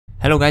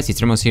Hello guys,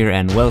 it's Ramos here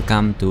and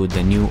welcome to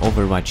the new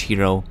Overwatch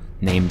hero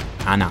named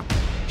Anna.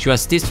 She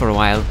was teased for a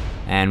while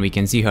and we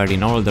can see her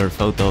in older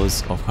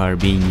photos of her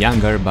being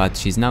younger, but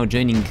she's now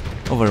joining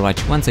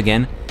Overwatch once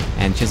again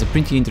and she has a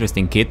pretty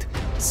interesting kit.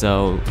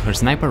 So her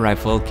sniper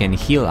rifle can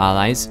heal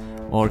allies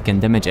or can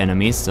damage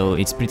enemies, so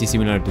it's pretty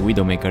similar to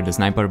Widowmaker the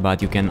sniper,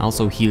 but you can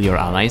also heal your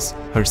allies.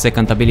 Her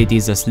second ability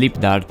is a sleep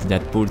dart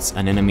that puts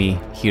an enemy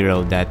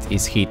hero that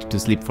is hit to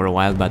sleep for a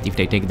while, but if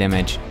they take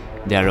damage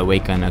they are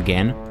awakened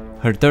again.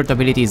 Her third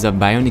ability is a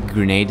bionic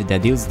grenade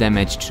that deals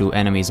damage to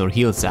enemies or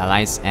heals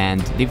allies and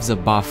leaves a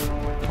buff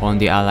on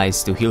the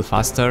allies to heal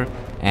faster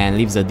and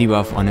leaves a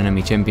debuff on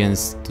enemy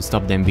champions to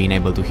stop them being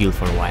able to heal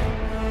for a while.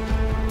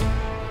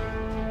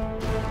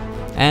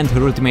 And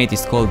her ultimate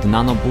is called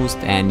Nano Boost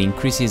and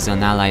increases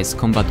an ally's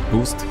combat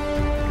boost,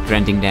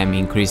 granting them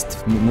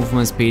increased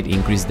movement speed,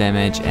 increased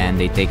damage, and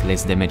they take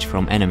less damage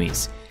from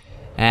enemies.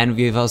 And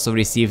we've also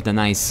received a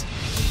nice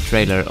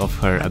trailer of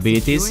her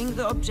abilities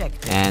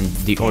and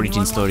the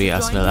origin story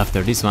as well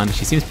after this one.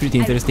 She seems pretty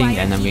interesting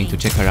and I'm going to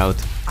check her out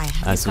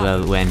as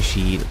well when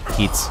she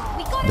hits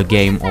the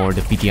game or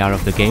the PTR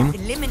of the game.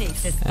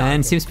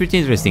 And seems pretty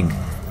interesting.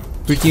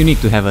 Pretty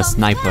unique to have a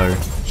sniper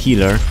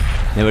healer,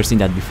 never seen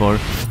that before.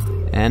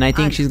 And I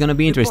think she's gonna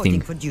be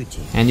interesting.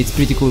 And it's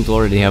pretty cool to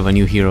already have a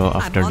new hero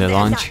after the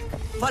launch.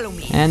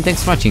 And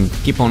thanks for watching,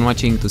 keep on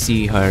watching to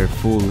see her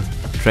full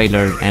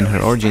trailer and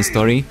her origin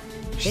story.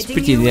 She's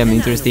pretty damn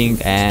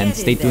interesting and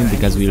stay tuned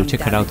because we'll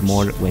check her out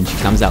more when she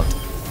comes out.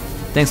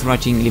 Thanks for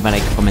watching, leave a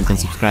like, comment and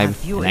subscribe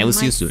and I will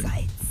see you soon.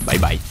 Bye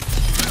bye.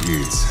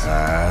 It's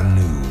high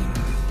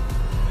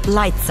noon.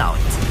 Lights out.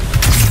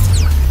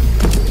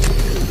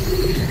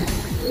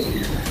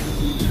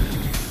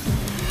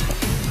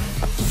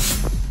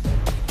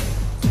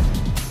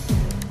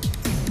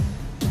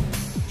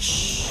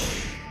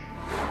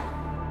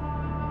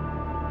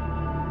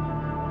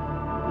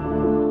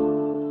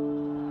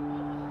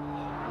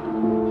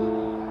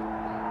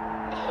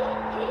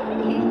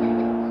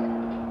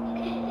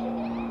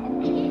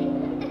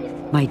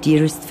 My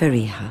dearest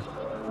Fariha,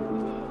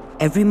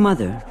 every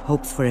mother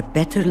hopes for a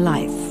better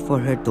life for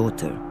her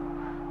daughter.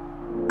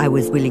 I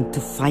was willing to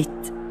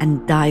fight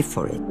and die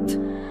for it.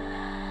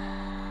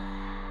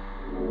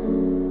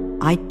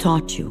 I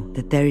taught you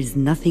that there is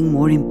nothing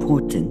more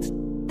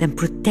important than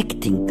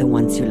protecting the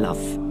ones you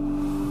love.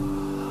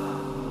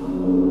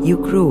 You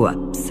grew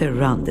up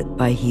surrounded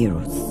by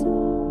heroes.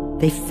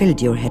 They filled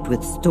your head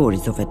with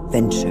stories of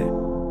adventure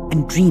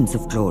and dreams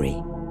of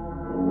glory.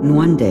 And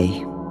one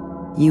day,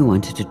 you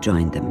wanted to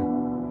join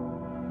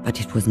them,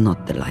 but it was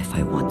not the life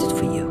I wanted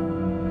for you.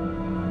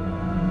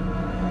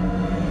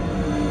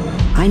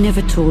 I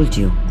never told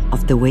you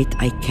of the weight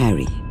I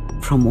carry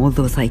from all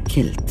those I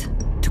killed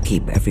to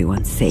keep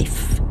everyone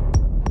safe.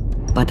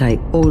 But I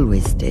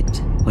always did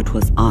what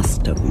was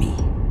asked of me.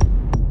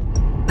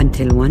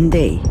 Until one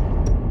day,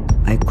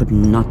 I could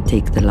not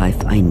take the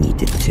life I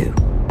needed to.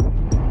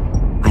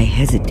 I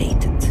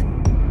hesitated,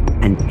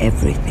 and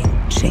everything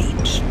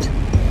changed.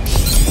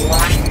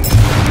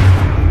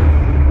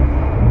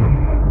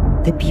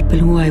 The people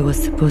who I was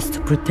supposed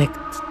to protect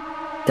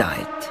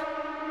died,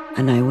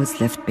 and I was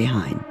left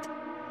behind,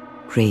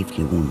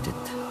 gravely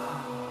wounded.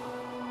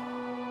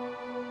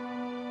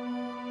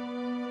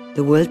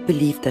 The world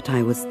believed that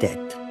I was dead.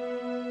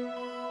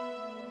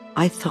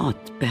 I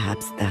thought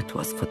perhaps that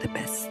was for the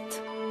best.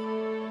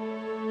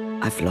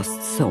 I've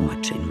lost so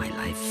much in my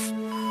life.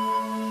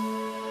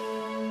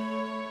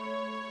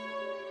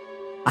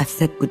 I've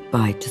said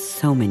goodbye to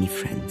so many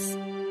friends.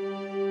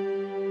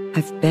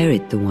 I've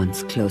buried the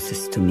ones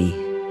closest to me.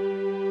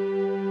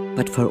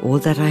 But for all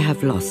that I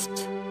have lost,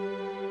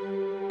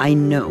 I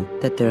know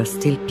that there are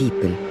still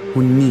people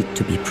who need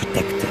to be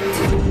protected.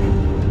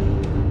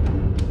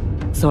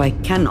 So I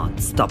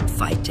cannot stop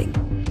fighting.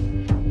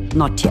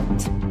 Not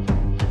yet.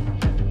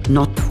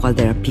 Not while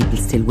there are people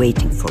still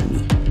waiting for me.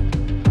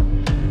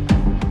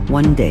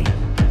 One day,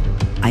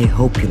 I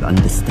hope you'll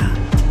understand.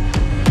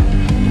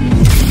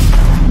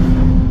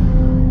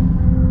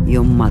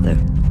 Your mother,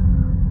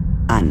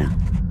 Anna.